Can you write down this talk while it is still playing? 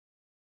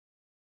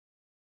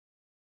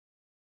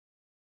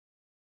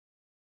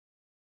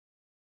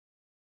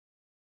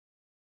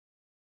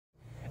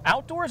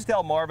Outdoors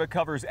Delmarva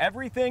covers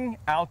everything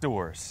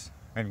outdoors,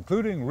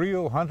 including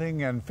real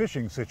hunting and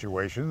fishing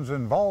situations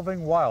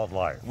involving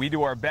wildlife. We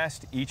do our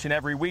best each and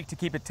every week to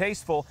keep it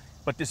tasteful,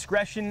 but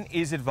discretion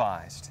is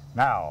advised.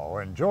 Now,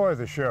 enjoy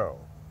the show.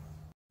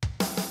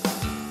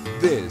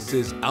 This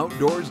is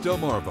Outdoors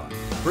Delmarva,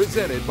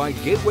 presented by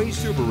Gateway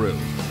Subaru.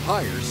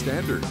 Higher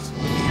standards.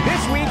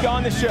 This week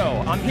on the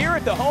show, I'm here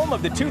at the home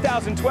of the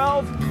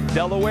 2012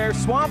 Delaware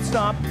Swamp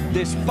Stomp.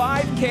 This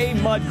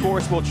 5K mud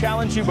course will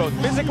challenge you both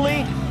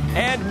physically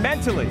and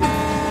mentally.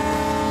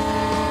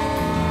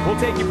 We'll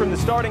take you from the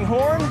starting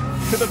horn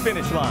to the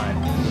finish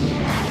line.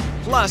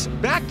 Plus,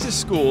 back to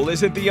school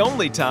isn't the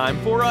only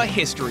time for a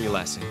history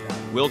lesson.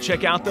 We'll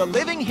check out the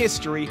living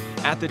history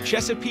at the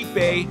Chesapeake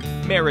Bay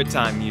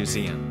Maritime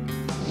Museum.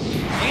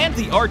 And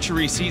the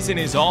archery season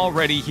is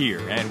already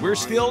here, and we're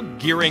still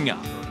gearing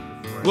up.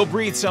 We'll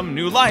breathe some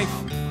new life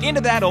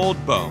into that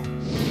old bow.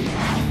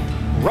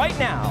 Right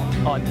now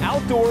on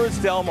Outdoors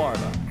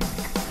Delmarva.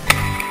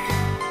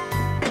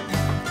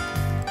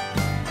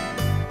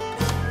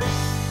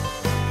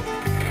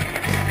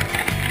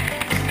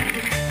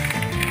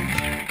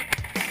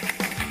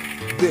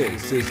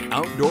 This is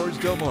Outdoors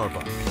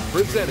Delmarva,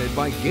 presented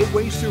by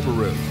Gateway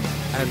Subaru.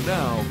 And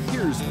now,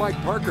 here's Mike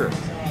Parker.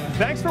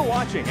 Thanks for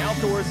watching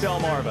Outdoors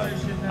Delmarva.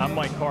 I'm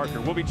Mike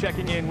Parker. We'll be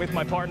checking in with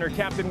my partner,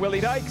 Captain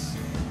Willie Dykes,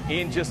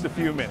 in just a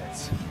few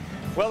minutes.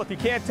 Well, if you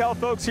can't tell,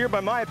 folks, here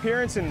by my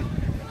appearance and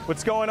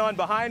what's going on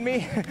behind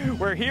me,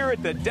 we're here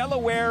at the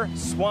Delaware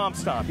Swamp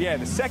Stomp. Yeah,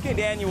 the second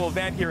annual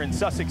event here in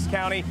Sussex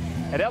County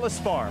at Ellis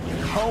Farm,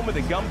 home of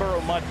the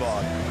Gumboro Mud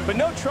Bog. But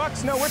no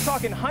trucks, no, we're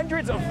talking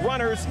hundreds of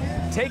runners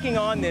taking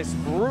on this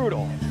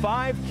brutal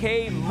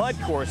 5K mud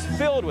course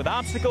filled with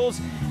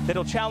obstacles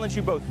that'll challenge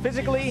you both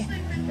physically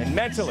and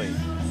mentally.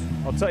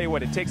 I'll tell you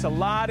what, it takes a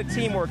lot of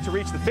teamwork to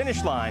reach the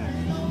finish line.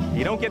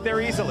 You don't get there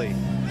easily.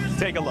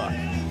 Take a look.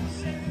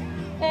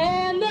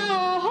 And the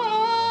home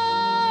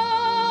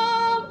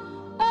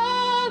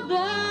of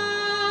the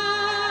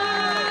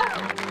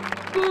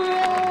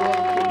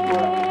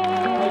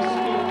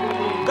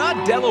The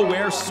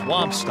Delaware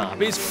Swamp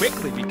Stomp is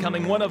quickly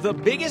becoming one of the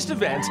biggest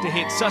events to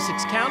hit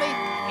Sussex County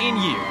in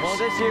years. Well,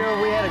 this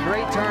year we had a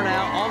great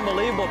turnout,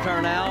 unbelievable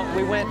turnout.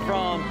 We went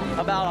from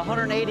about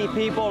 180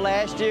 people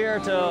last year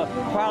to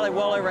probably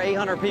well over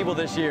 800 people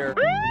this year.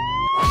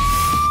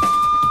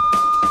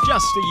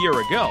 Just a year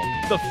ago,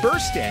 the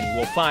first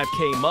annual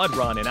 5K mud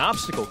run and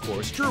obstacle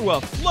course drew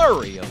a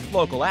flurry of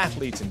local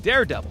athletes and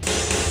daredevils.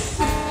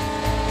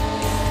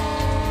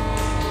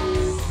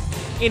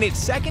 In its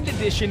second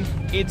edition,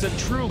 it's a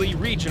truly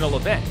regional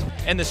event,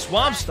 and the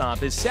Swamp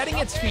Stomp is setting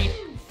its feet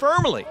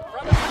firmly.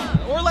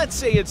 Or let's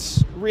say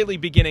it's really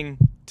beginning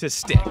to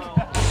stick.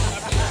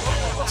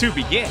 To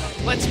begin,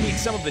 let's meet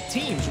some of the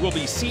teams we'll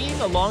be seeing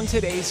along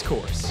today's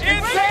course. It's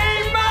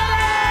Team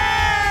Mudders!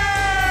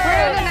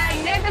 We're the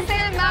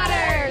Magnificent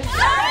Mudders!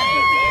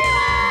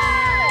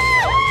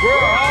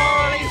 We're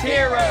Harley's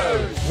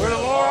Heroes! We're the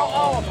Laurel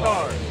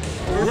All-Stars!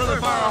 We're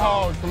the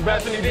Firehogs from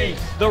Bethany Beach!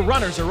 The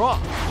runners are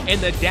off, and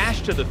the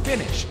dash to the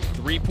finish,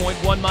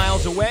 3.1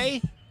 miles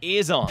away,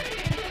 is on.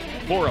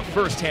 For a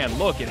first-hand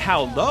look at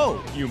how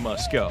low you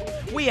must go,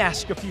 we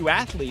ask a few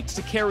athletes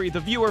to carry the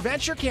viewer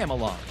venture cam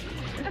along.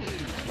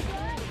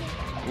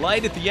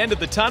 Light at the end of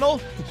the tunnel?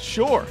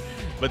 Sure,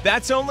 but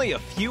that's only a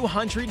few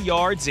hundred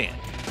yards in.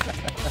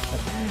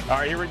 All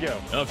right, here we go.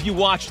 Now, if you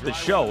watched the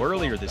show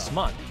earlier this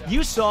month,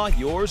 you saw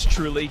yours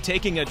truly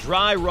taking a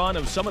dry run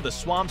of some of the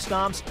Swamp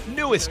Stomp's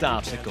newest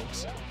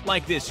obstacles,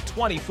 like this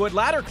 20-foot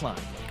ladder climb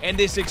and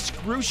this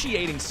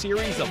excruciating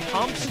series of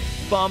humps,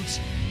 bumps,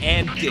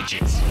 and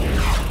ditches.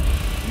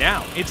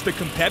 Now, it's the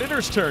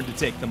competitors' turn to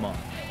take them on,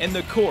 and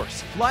the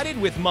course,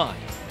 flooded with mud,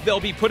 they'll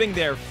be putting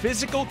their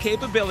physical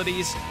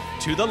capabilities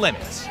to the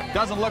limits.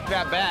 Doesn't look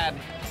that bad,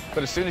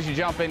 but as soon as you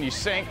jump in, you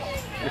sink,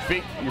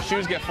 your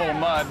shoes get full of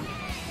mud,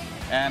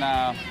 and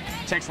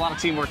it takes a lot of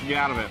teamwork to get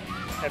out of it.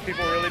 Have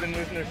people really been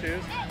losing their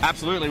shoes?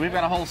 Absolutely, we've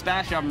got a whole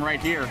stash of them right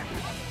here.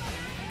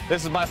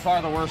 This is by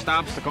far the worst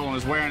obstacle and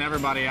is wearing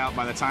everybody out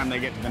by the time they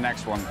get to the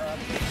next one.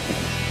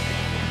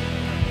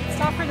 It's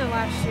tougher than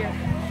last year,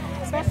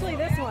 especially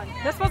this one.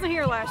 This wasn't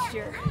here last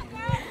year.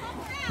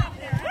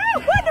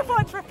 Wonderful,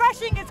 it's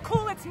refreshing, it's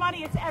cool, it's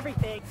muddy, it's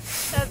everything.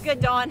 That was good,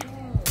 Dawn.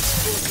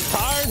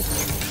 Tired,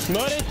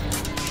 muddy,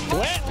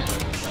 wet,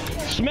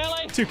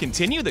 smelly. To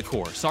continue the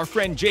course, our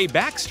friend Jay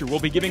Baxter will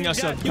be giving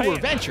us a viewer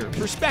venture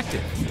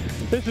perspective.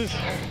 This is,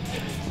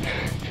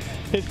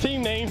 his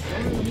team name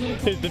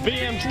is the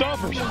BM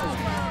Stompers.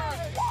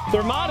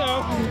 Their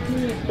motto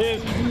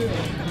is,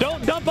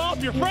 don't dump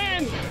off your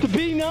friends to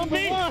be number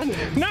one.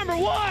 Number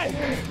one.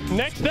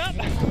 Next up,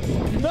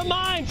 the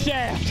mine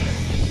shaft.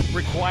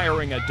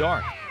 Requiring a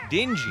dark,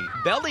 dingy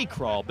belly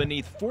crawl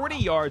beneath 40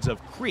 yards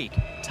of creek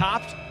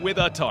topped with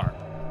a tarp.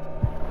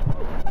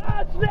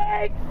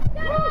 Snake!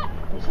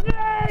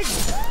 Snake!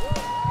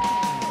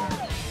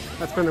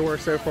 That's been the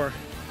worst so far.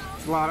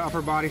 It's a lot of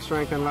upper body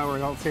strength and lower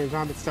at the same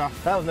time. It's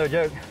tough. That was no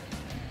joke,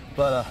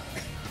 but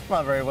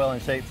not very well in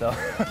shape, so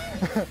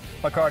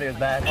my cardio is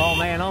bad. Oh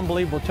man,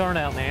 unbelievable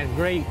turnout, man.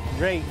 Great,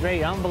 great,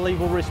 great,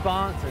 unbelievable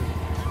response,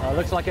 and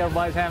looks like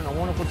everybody's having a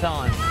wonderful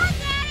time.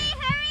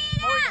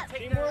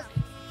 Teamwork?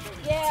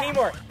 Yeah.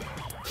 Teamwork.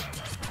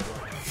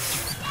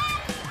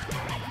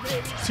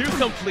 To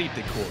complete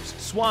the course,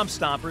 Swamp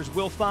Stompers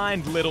will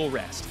find little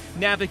rest,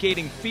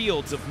 navigating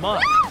fields of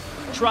mud,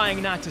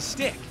 trying not to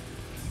stick,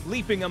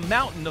 leaping a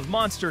mountain of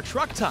monster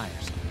truck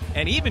tires,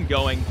 and even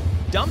going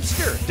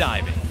dumpster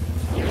diving.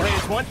 Well, hey,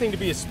 it's one thing to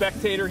be a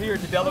spectator here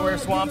at the Delaware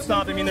Swamp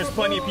Stomp. I mean, there's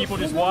plenty of people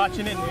just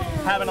watching it and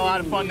having a lot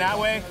of fun that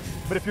way.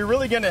 But if you're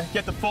really going to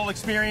get the full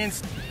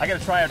experience, I got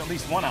to try out at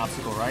least one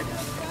obstacle, right?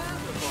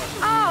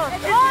 Oh,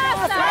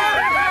 awesome!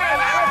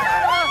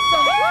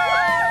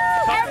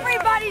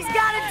 Everybody's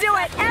got to do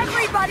it.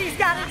 Everybody's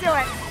got to do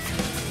it.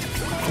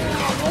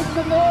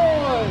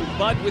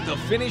 But with the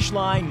finish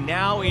line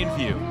now in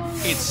view,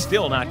 it's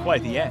still not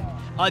quite the end.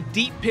 A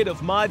deep pit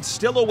of mud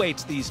still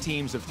awaits these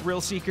teams of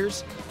thrill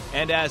seekers,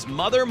 and as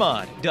Mother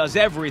Mud does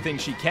everything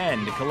she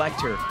can to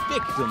collect her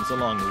victims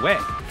along the way,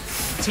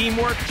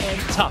 teamwork and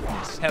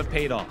toughness have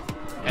paid off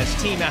as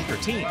team after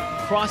team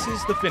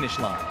crosses the finish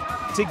line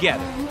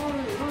together,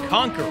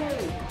 conquering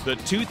the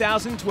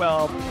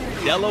 2012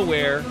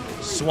 Delaware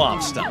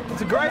Swamp Stomp.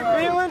 It's a great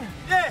feeling.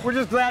 We're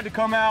just glad to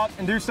come out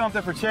and do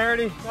something for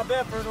charity.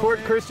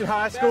 Support Christian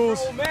high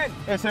schools.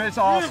 It's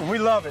awesome. We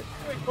love it.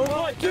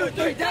 1, 2,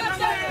 3, It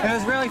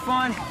was really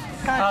fun.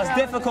 It was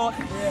difficult,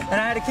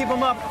 and I had to keep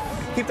them up,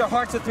 keep their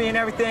hearts with me and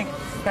everything.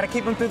 Got to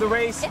keep them through the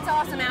race. It's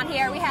awesome out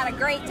here. We had a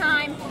great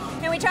time,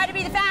 and we tried to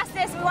be the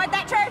fastest. We want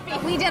that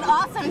trophy. We did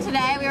awesome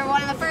today. We were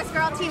one of the first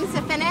girl teams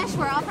to finish.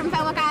 We're all from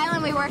Fenwick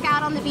Island. We work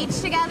out on the beach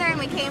together, and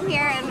we came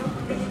here,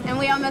 and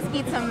we almost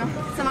beat some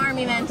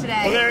Army men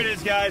today. Well, there it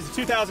is, guys. The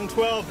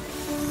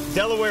 2012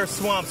 Delaware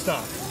Swamp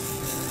Stomp.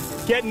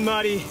 Getting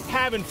muddy,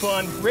 having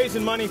fun,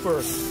 raising money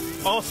for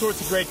all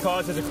sorts of great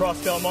causes across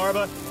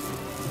Delmarva.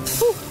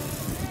 Whew.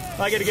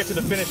 I got to get to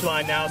the finish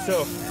line now,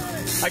 so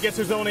I guess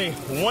there's only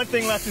one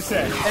thing left to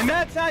say. And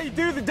that's how you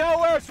do the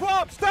Delaware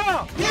Swamp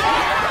Stomp!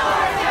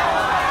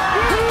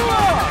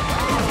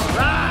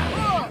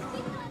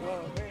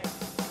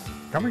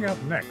 Coming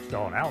up next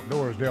on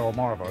Outdoors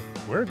Delmarva,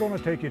 we're going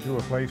to take you to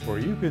a place where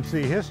you can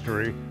see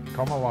history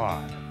come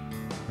alive.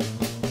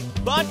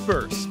 But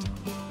first,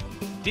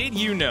 did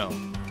you know?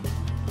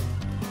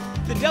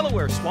 The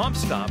Delaware Swamp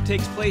Stomp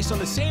takes place on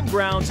the same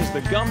grounds as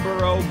the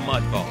Gumboro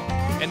Mud Bog,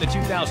 and the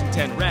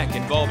 2010 wreck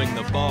involving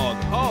the Bog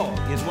Hog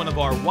is one of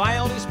our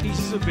wildest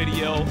pieces of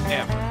video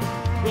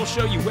ever. We'll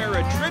show you where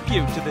a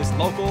tribute to this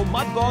local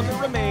mud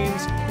bogger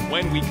remains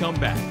when we come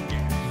back.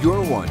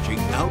 You're watching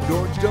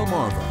Outdoors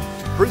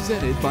Delmarva,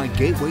 presented by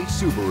Gateway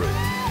Subaru.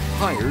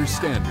 Higher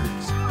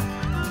standards.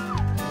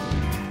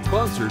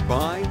 Sponsored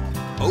by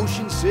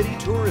Ocean City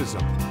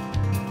Tourism,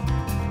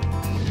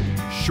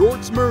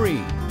 Shorts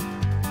Marine,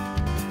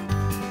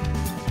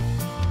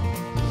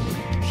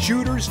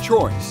 Shooter's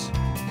Choice,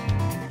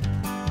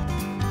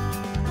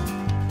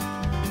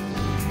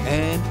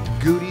 and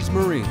Goody's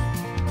Marine.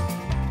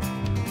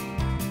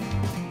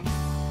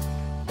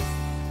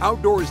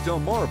 Outdoors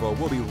Delmarva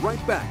will be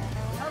right back.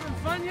 Having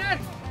fun yet?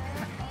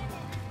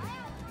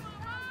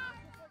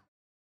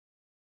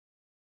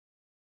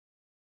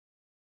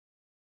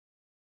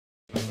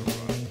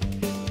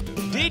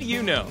 Did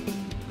you know?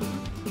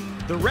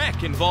 The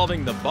wreck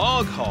involving the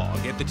Bog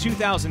Hog at the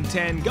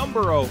 2010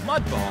 Gumboro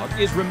Mud Bog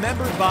is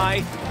remembered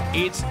by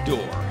its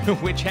door,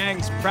 which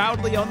hangs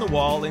proudly on the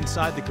wall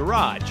inside the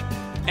garage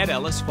at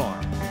Ellis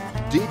Farm.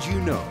 Did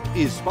You Know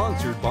is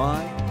sponsored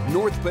by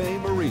North Bay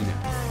Marina.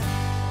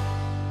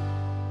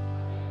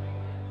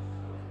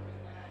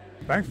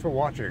 Thanks for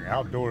watching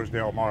Outdoors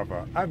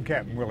Delmarva. I'm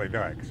Captain Willie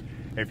Dykes.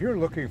 If you're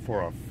looking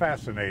for a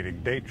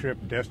fascinating day trip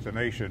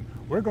destination,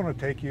 we're going to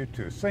take you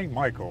to St.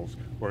 Michael's,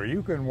 where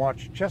you can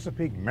watch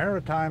Chesapeake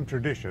maritime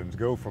traditions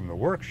go from the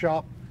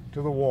workshop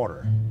to the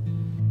water.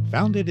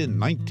 Founded in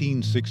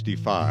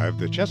 1965,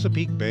 the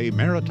Chesapeake Bay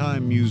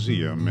Maritime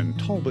Museum in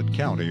Talbot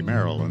County,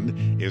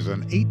 Maryland, is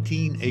an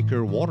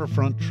 18-acre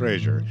waterfront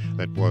treasure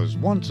that was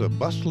once a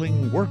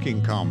bustling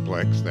working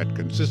complex that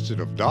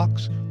consisted of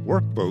docks,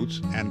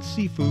 workboats, and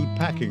seafood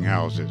packing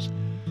houses.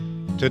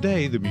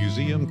 Today, the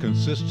museum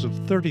consists of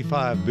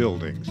 35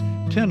 buildings.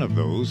 10 of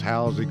those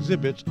house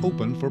exhibits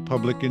open for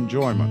public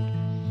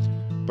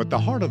enjoyment. But the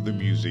heart of the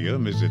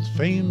museum is its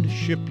famed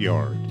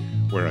shipyard,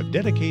 where a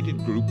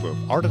dedicated group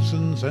of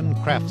artisans and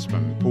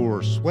craftsmen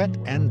pour sweat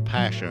and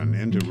passion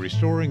into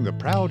restoring the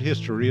proud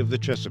history of the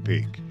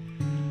Chesapeake.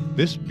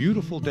 This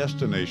beautiful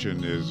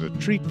destination is a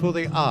treat for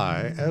the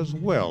eye as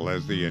well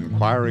as the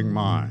inquiring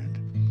mind.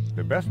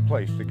 The best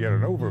place to get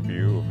an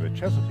overview of the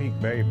Chesapeake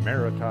Bay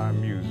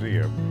Maritime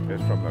Museum is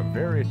from the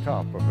very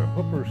top of the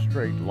Hooper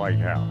Strait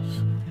Lighthouse.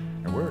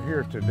 And we're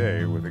here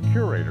today with the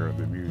curator of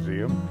the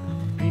museum,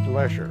 Pete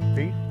Lesher.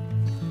 Pete,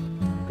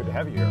 good to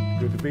have you here.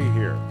 Good to be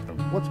here.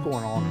 What's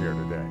going on here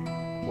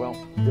today? Well,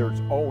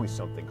 there's always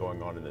something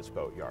going on in this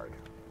boatyard.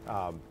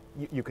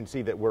 You can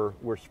see that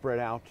we're spread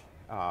out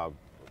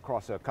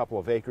across a couple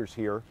of acres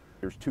here.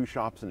 There's 2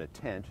 shops and a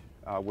tent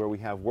where we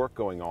have work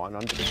going on.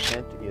 Under the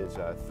tent is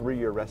a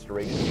 3-year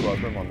restoration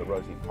program on the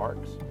Rosie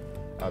Parks.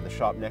 The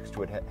shop next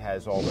to it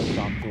has all the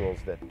shop tools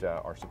that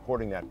are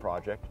supporting that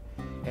project.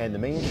 And the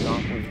main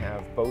shop, we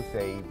have both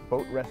a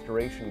boat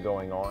restoration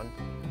going on,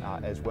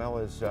 as well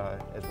as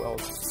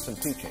some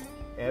teaching.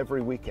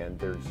 Every weekend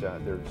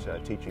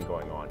there's teaching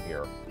going on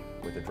here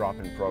with a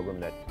drop-in program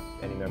that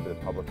any member of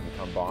the public can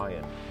come by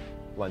and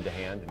lend a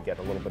hand and get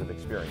a little bit of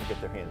experience,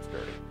 get their hands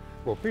dirty.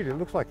 Well, Pete, it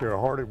looks like they're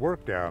hard at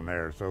work down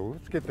there, so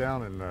let's get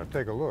down and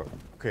take a look.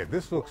 Okay,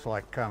 this looks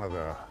like kind of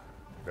the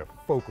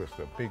focus,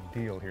 the big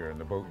deal here in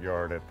the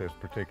boatyard at this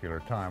particular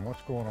time.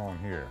 What's going on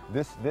here?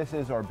 This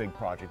is our big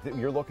project.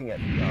 You're looking at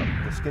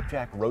the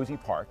skipjack Rosie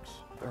Parks.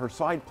 Her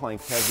side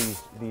planks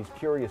have these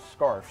curious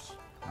scarfs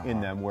in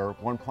them where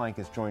one plank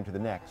is joined to the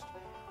next.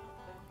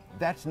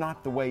 That's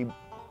not the way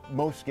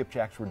most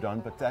skipjacks were done,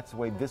 but that's the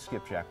way this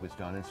skipjack was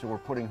done, and so we're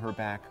putting her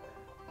back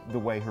the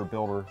way her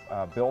builder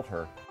built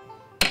her.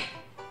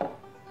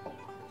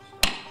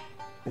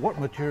 What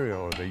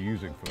material are they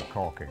using for the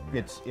caulking?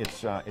 It's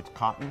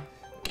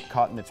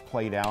cotton that's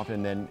played out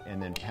and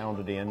then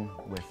pounded in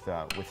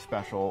with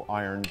special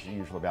irons,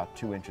 usually about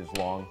 2 inches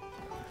long.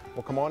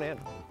 Well, come on in.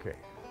 Okay.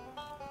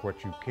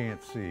 What you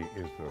can't see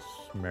is the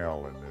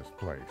smell in this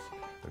place.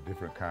 The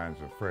different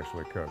kinds of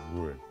freshly cut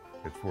wood.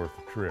 It's worth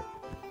the trip.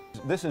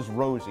 This is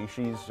Rosie.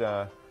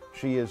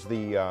 She is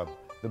the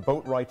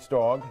boat rights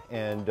dog,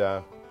 and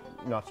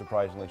not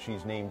surprisingly,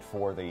 she's named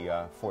for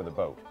the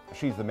boat.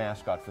 She's the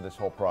mascot for this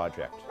whole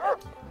project.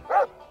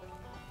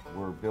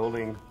 We're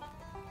building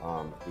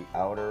the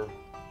outer,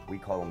 we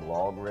call them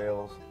log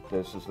rails.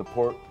 This is the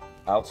port,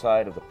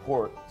 outside of the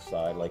port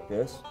side like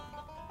this,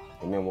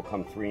 and then we'll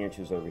come 3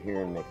 inches over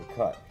here and make a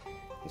cut.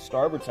 The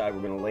starboard side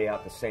we're going to lay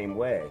out the same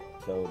way,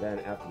 so then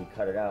after we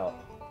cut it out,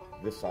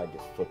 this side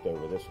just flipped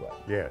over this way.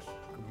 Yes.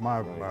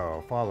 My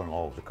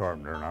father-in-law was a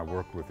carpenter, and I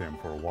worked with him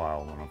for a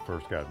while when I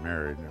first got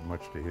married, and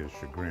much to his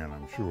chagrin,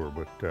 I'm sure.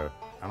 But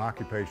an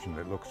occupation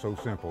that looks so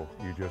simple,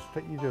 you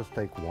just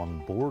take one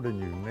board and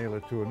you nail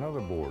it to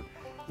another board.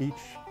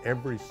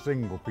 Every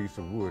single piece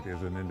of wood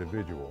is an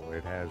individual.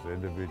 It has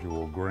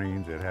individual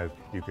grains.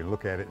 You can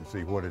look at it and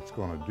see what it's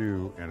going to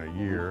do in a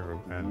year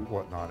and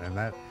whatnot. And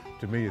that,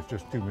 to me, is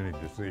just too many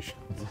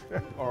decisions.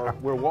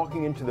 We're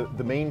walking into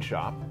the main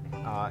shop,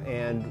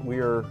 and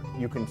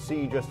you can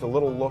see just a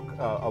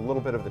little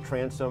bit of the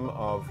transom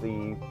of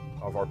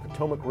our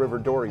Potomac River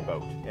dory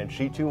boat, and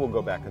she too will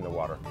go back in the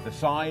water. The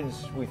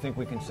sides, we think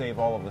we can save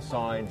all of the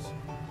sides.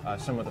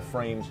 Some of the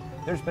frames.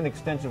 There's been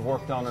extensive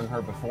work done on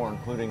her before,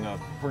 including a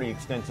pretty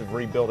extensive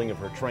rebuilding of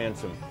her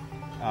transom.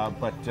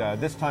 But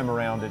this time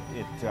around,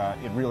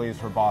 it really is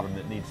her bottom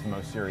that needs the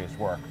most serious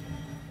work.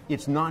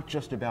 It's not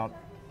just about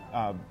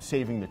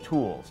saving the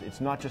tools.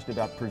 It's not just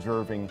about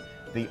preserving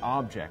the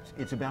objects.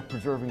 It's about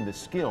preserving the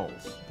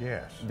skills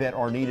that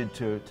are needed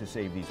to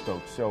save these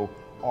boats. So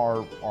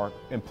our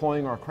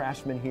employing our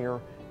craftsmen here,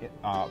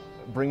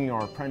 bringing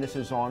our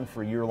apprentices on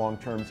for year-long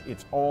terms,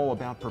 it's all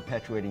about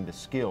perpetuating the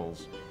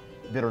skills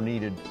that are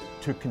needed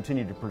to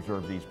continue to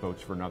preserve these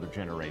boats for another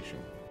generation.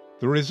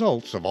 The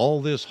results of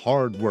all this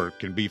hard work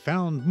can be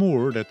found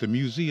moored at the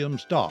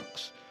museum's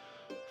docks.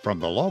 From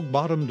the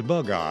log-bottomed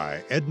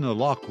Bug-Eye, Edna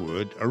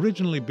Lockwood,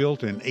 originally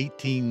built in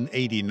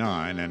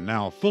 1889 and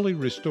now fully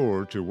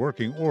restored to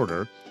working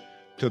order,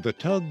 to the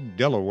tug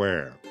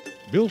Delaware.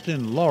 Built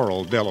in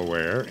Laurel,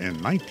 Delaware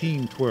in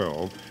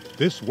 1912,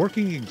 this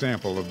working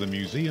example of the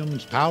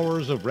museum's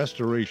powers of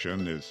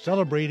restoration is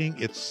celebrating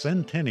its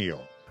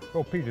centennial.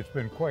 Well, Pete, it's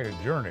been quite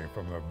a journey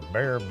from the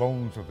bare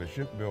bones of the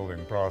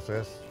shipbuilding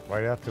process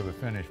right out to the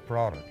finished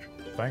product.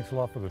 Thanks a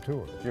lot for the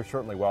tour. You're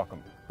certainly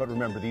welcome. But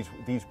remember,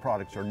 these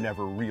products are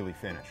never really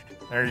finished.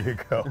 There you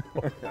go.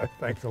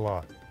 Thanks a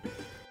lot.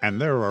 And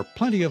there are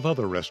plenty of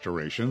other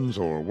restorations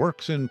or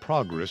works in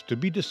progress to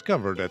be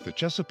discovered at the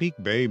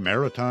Chesapeake Bay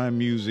Maritime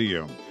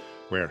Museum,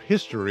 where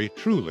history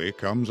truly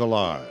comes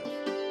alive.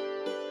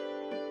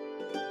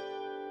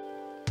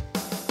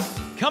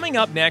 Coming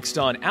up next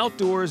on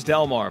Outdoors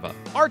Delmarva,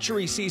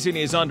 archery season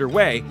is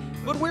underway,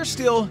 but we're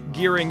still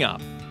gearing up.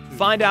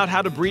 Find out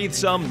how to breathe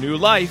some new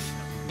life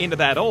into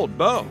that old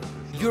bow.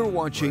 You're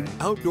watching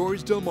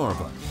Outdoors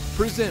Delmarva,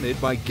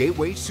 presented by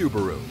Gateway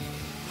Subaru.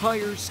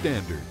 Higher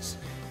standards.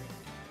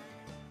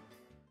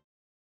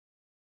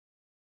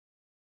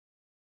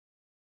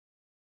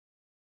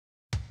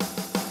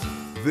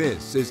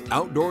 This is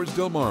Outdoors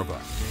Delmarva,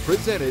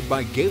 presented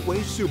by Gateway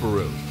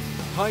Subaru.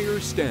 Higher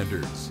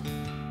standards.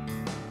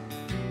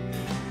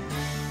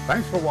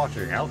 Thanks for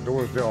watching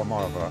Outdoors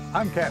Delmarva.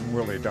 I'm Captain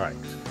Willie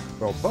Dykes.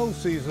 Well, bow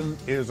season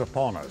is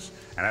upon us,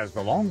 and as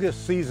the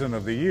longest season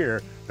of the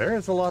year,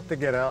 there's a lot to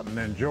get out and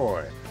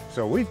enjoy.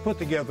 So we've put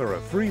together a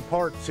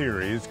 3-part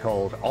series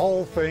called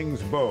All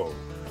Things Bow,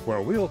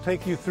 where we'll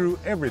take you through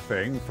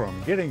everything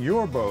from getting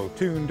your bow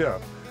tuned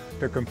up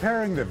to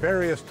comparing the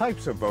various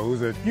types of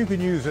bows that you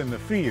can use in the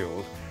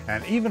field,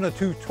 and even a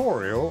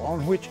tutorial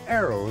on which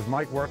arrows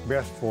might work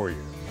best for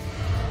you.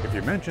 If If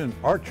you mention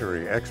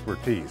archery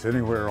expertise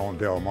anywhere on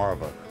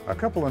Delmarva, a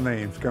couple of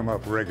names come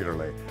up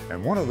regularly,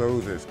 and one of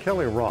those is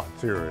Kelly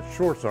Rotz here at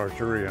Shorts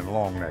Archery in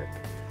Long Neck.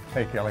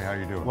 Hey Kelly, how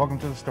you doing? Welcome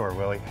to the store,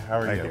 Willie. How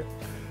are Thank you?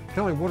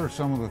 Kelly, what are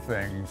some of the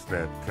things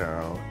that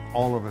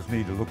all of us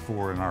need to look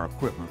for in our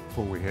equipment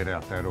before we head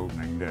out that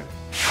opening day?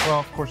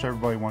 Well, of course,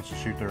 everybody wants to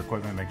shoot their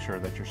equipment, make sure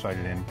that you're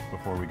sighted in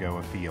before we go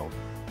afield.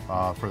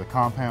 For the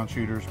compound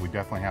shooters, we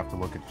definitely have to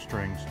look at the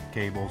strings,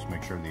 cables,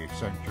 make sure the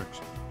eccentrics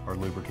are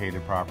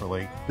lubricated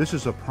properly. This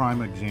is a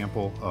prime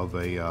example of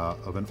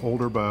an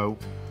older bow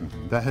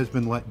that has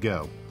been let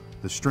go.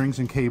 The strings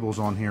and cables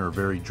on here are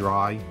very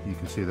dry. You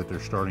can see that they're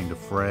starting to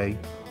fray.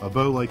 A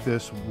bow like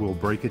this, we'll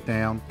break it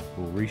down,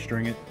 we'll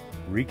restring it,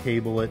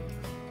 recable it,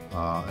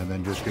 and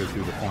then just go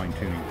through the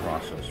fine-tuning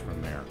process from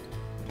there.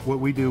 What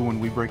we do when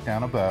we break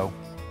down a bow,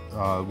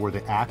 where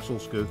the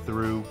axles go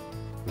through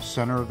the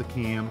center of the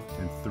cam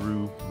and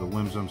through the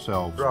limbs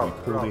themselves, we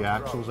pull the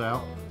axles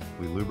out,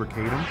 we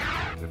lubricate them.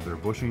 If they're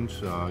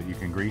bushings, you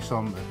can grease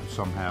them.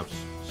 Some have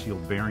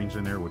sealed bearings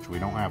in there, which we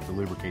don't have to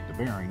lubricate the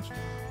bearings,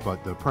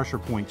 but the pressure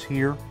points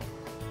here,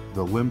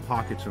 the limb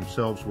pockets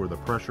themselves where the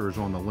pressure is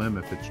on the limb,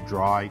 if it's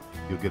dry,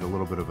 you'll get a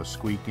little bit of a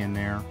squeak in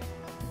there.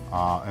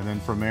 And then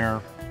from there,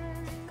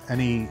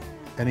 any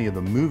of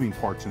the moving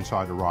parts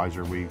inside the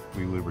riser, we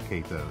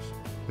lubricate those.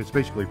 It's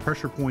basically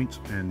pressure points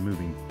and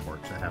moving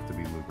parts that have to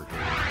be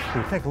lubricated.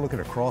 We'll take a look at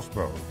a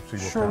crossbow, see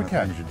what Sure, kind we of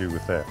can. things you do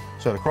with that.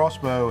 So the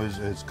crossbow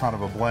is kind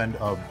of a blend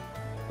of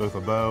both a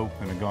bow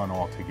and a gun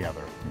all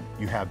together.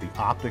 You have the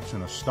optics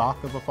and a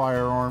stock of a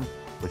firearm,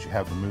 but you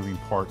have the moving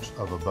parts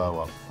of a bow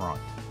up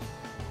front.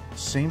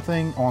 Same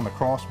thing on the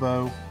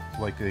crossbow,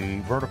 like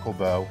the vertical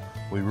bow.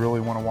 We really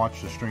want to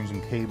watch the strings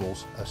and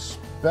cables,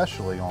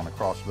 especially on the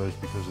crossbows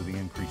because of the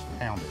increased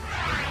poundage.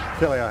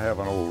 Kelly, I have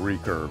an old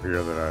recurve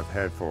here that I've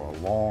had for a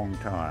long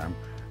time,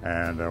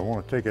 and I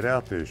want to take it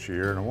out this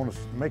year, and I want to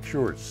make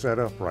sure it's set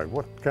up right.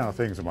 What kind of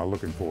things am I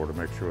looking for to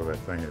make sure that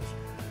thing is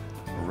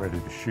ready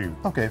to shoot?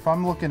 Okay, if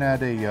I'm looking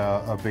at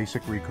a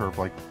basic recurve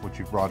like what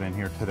you brought in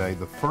here today,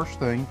 the first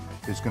thing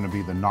is going to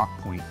be the knock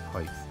point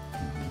height.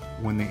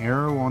 When the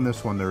arrow on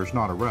this one, there's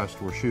not a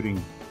rest, we're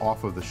shooting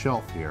off of the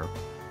shelf here.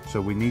 So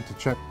we need to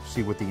check to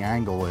see what the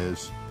angle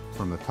is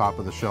from the top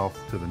of the shelf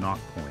to the knock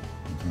point.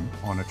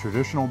 On a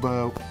traditional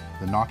bow,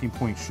 the knocking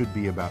point should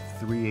be about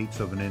 3/8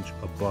 of an inch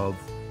above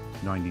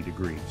 90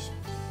 degrees.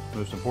 The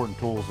most important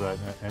tools that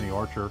any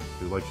archer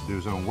who likes to do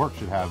his own work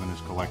should have in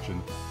his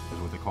collection is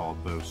what they call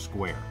a bow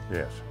square.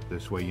 Yes.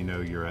 This way you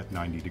know you're at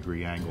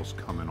 90-degree angles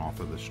coming off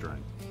of the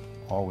string.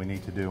 All we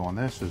need to do on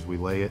this is we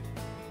lay it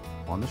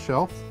on the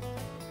shelf,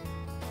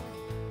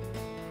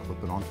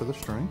 clip it onto the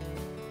string,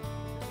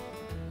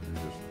 and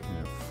just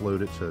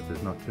float it so that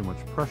there's not too much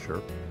pressure.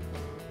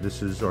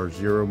 This is our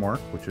zero mark,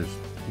 which is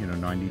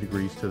 90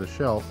 degrees to the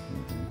shelf.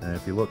 And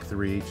if you look,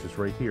 3/8 is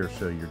right here,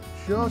 so you're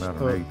just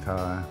about an 8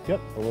 high. Yep,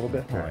 a little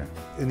bit high.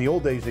 In the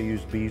old days, they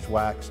used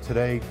beeswax.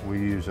 Today, we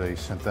use a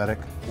synthetic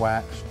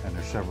wax, and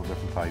there's several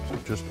different types.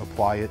 Just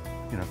apply it,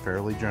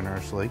 fairly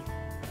generously,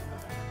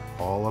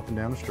 all up and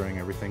down the string.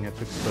 Everything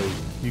that's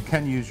exposed. You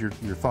can use your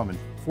thumb and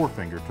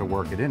forefinger to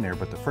work it in there,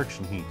 but the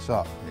friction heats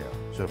up. Yeah.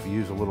 So if you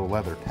use a little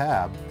leather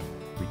tab,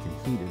 we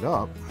can heat it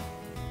up,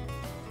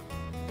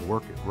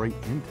 work it right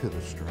into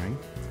the string.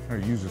 Or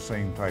use the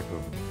same type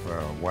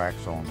of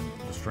wax on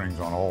the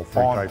strings on all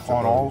three types of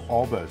bows? On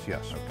all bows,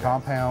 yes. Okay.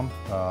 Compound,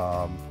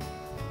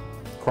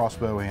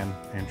 crossbow,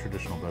 and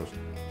traditional bows.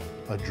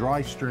 A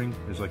dry string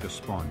is like a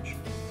sponge.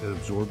 It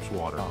absorbs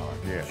water.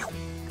 Yeah.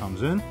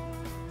 Comes in,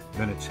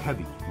 then it's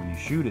heavy. When you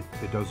shoot it,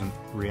 it doesn't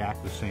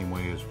react the same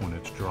way as when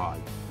it's dry.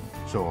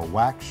 So a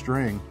wax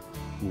string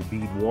will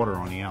bead water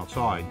on the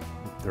outside.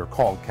 They're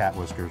called cat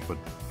whiskers, but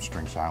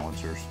string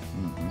silencers.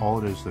 All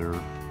it is, they're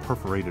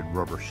perforated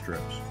rubber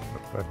strips.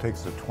 That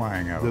takes the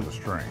twang out of the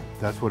string.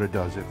 That's what it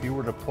does. If you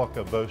were to pluck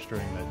a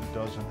bowstring that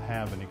doesn't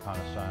have any kind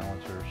of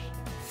silencers,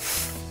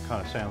 it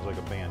kind of sounds like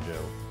a banjo.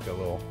 Got a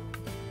little.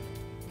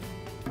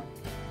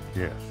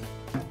 Yes.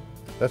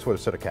 That's what a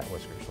set of cat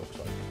whiskers looks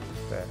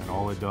like. And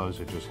all it does,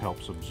 it just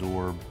helps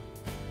absorb.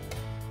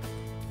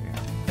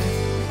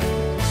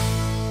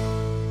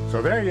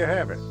 So there you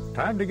have it.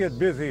 Time to get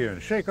busy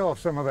and shake off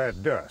some of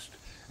that dust.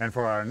 And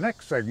for our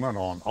next segment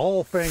on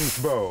all things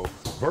bow,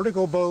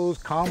 vertical bows,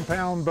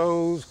 compound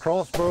bows,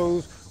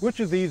 crossbows, which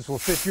of these will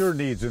fit your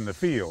needs in the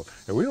field?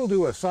 And we'll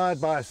do a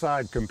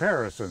side-by-side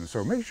comparison,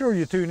 so make sure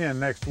you tune in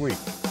next week.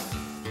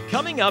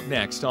 Coming up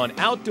next on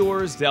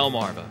Outdoors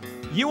Delmarva,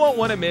 you won't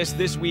want to miss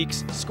this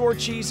week's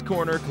Scorchies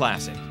Corner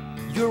Classic.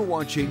 You're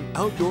watching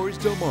Outdoors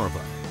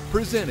Delmarva,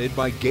 presented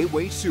by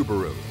Gateway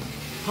Subaru.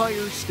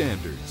 Higher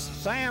standards.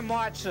 Sam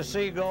watched the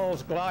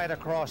seagulls glide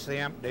across the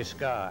empty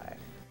sky.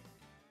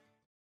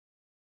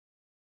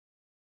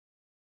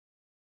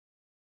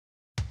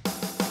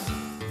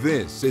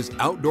 This is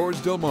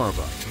Outdoors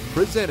Delmarva,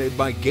 presented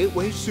by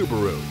Gateway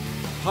Subaru.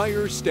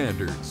 Higher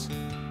standards.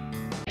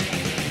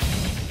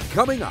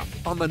 Coming up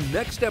on the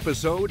next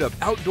episode of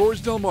Outdoors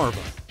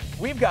Delmarva.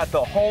 We've got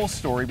the whole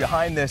story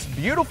behind this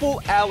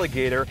beautiful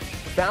alligator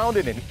found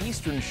in an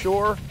Eastern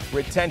Shore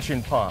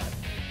retention pond.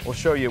 We'll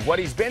show you what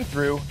he's been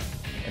through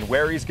and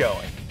where he's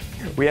going.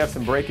 We have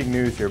some breaking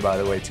news here, by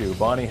the way, too.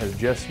 Bonnie has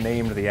just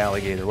named the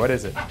alligator. What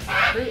is it?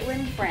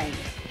 Fruitland Frank.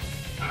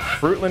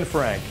 Fruitland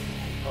Frank.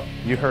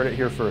 You heard it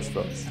here first,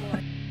 folks.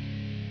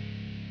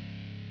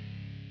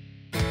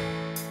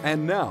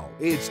 And now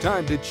it's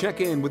time to check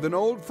in with an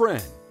old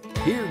friend.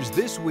 Here's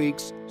this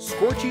week's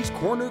Scorchy's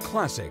Corner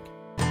Classic.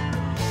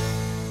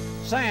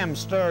 Sam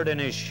stirred in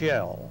his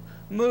shell,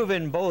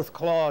 moving both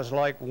claws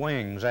like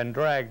wings, and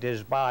dragged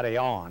his body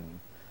on.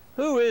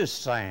 Who is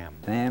Sam?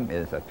 Sam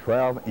is a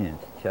 12-inch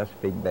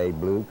Chesapeake Bay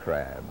blue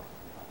crab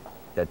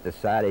that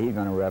decided he's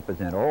going to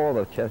represent all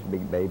the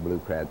Chesapeake Bay blue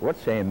crabs. What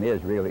Sam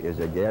is really is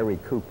a Gary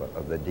Cooper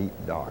of the deep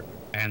dark.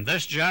 And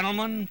this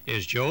gentleman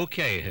is Joe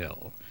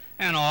Cahill,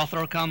 an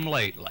author come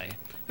lately,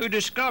 who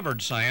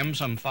discovered Sam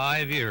some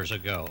 5 years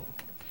ago.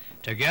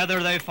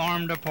 Together they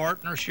formed a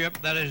partnership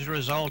that has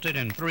resulted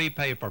in 3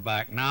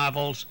 paperback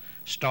novels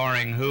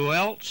starring who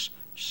else?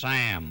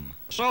 Sam.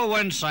 So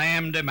when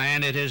Sam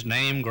demanded his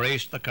name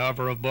grace the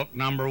cover of book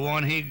number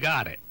 1, he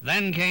got it.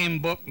 Then came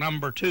book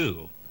number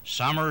 2,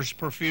 Summer's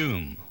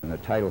Perfume. And the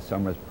title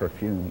Summer's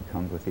Perfume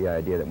comes with the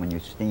idea that when you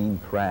steam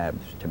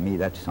crabs, to me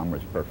that's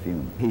summer's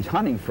perfume. He's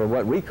hunting for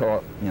what we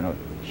call,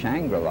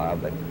 Shangri-La,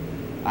 but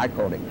I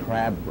call it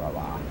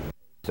Crab-La.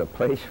 It's a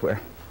place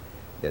where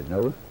there's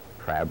no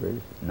crabbers,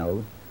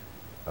 no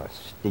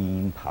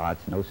steam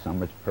pots, no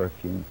summer's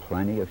perfume,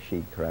 plenty of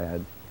sheet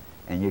crabs,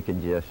 and you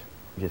can just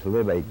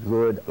live a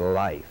good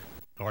life.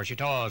 Corsi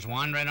Taws,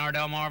 wandering our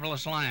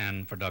Delmarvelous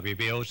land for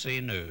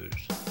WBOC News.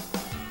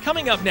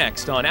 Coming up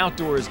next on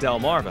Outdoors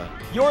Delmarva,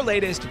 your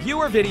latest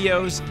viewer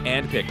videos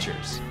and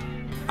pictures.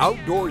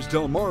 Outdoors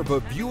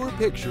Delmarva viewer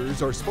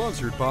pictures are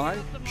sponsored by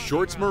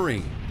Shorts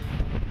Marine.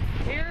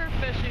 Here,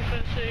 fishy,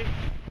 fishy.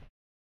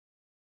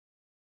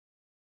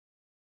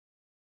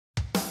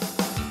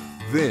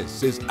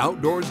 This is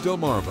Outdoors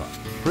Delmarva,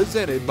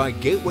 presented by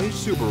Gateway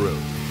Subaru.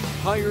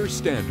 Higher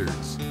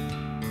standards.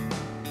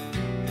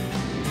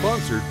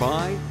 Sponsored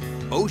by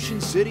Ocean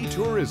City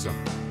Tourism.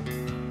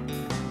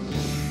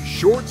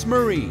 Shorts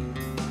Marine.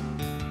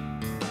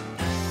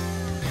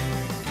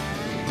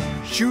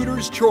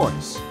 Shooter's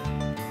Choice.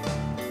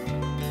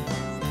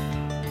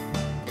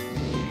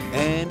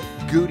 And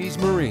Goody's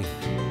Marine.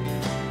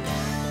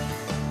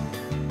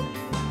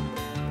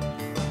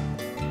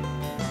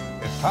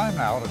 It's time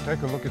now to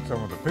take a look at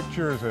some of the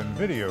pictures and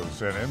videos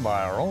sent in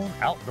by our own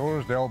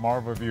Outdoors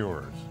Delmarva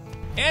viewers.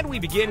 And we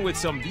begin with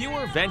some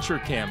viewer venture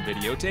cam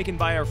video taken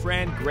by our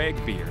friend Greg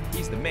Beer.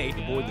 He's the mate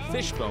aboard the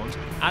Fishbones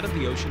out of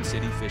the Ocean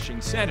City Fishing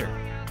Center.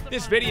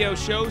 This video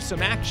shows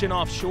some action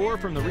offshore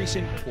from the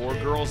recent Poor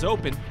Girls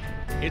Open.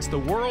 It's the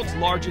world's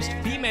largest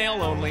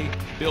female-only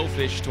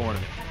billfish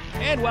tournament.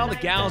 And while the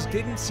gals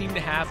didn't seem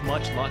to have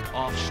much luck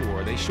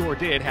offshore, they sure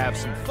did have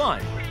some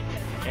fun.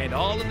 And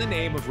all in the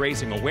name of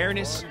raising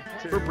awareness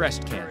for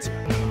breast cancer.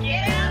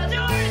 Get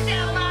outdoors,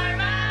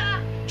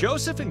 Delmarva!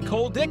 Joseph and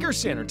Cole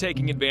Dickerson are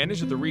taking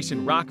advantage of the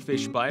recent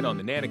rockfish bite on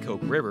the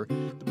Nanticoke River.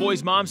 The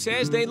boys' mom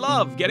says they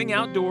love getting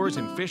outdoors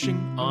and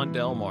fishing on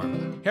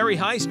Delmarva. Harry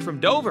Heist from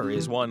Dover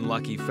is one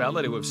lucky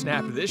fella to have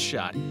snapped this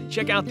shot.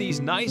 Check out these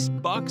nice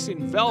bucks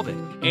in velvet.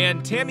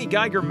 And Tammy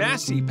Geiger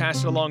Massey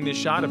passed along this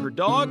shot of her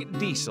dog,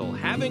 Diesel,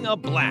 having a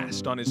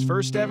blast on his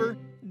first ever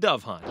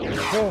dove hunt.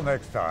 Until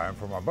next time,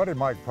 for my buddy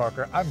Mike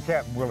Parker, I'm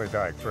Captain Willie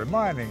Dykes,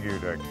 reminding you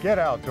to get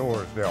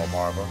outdoors,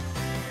 Delmarva.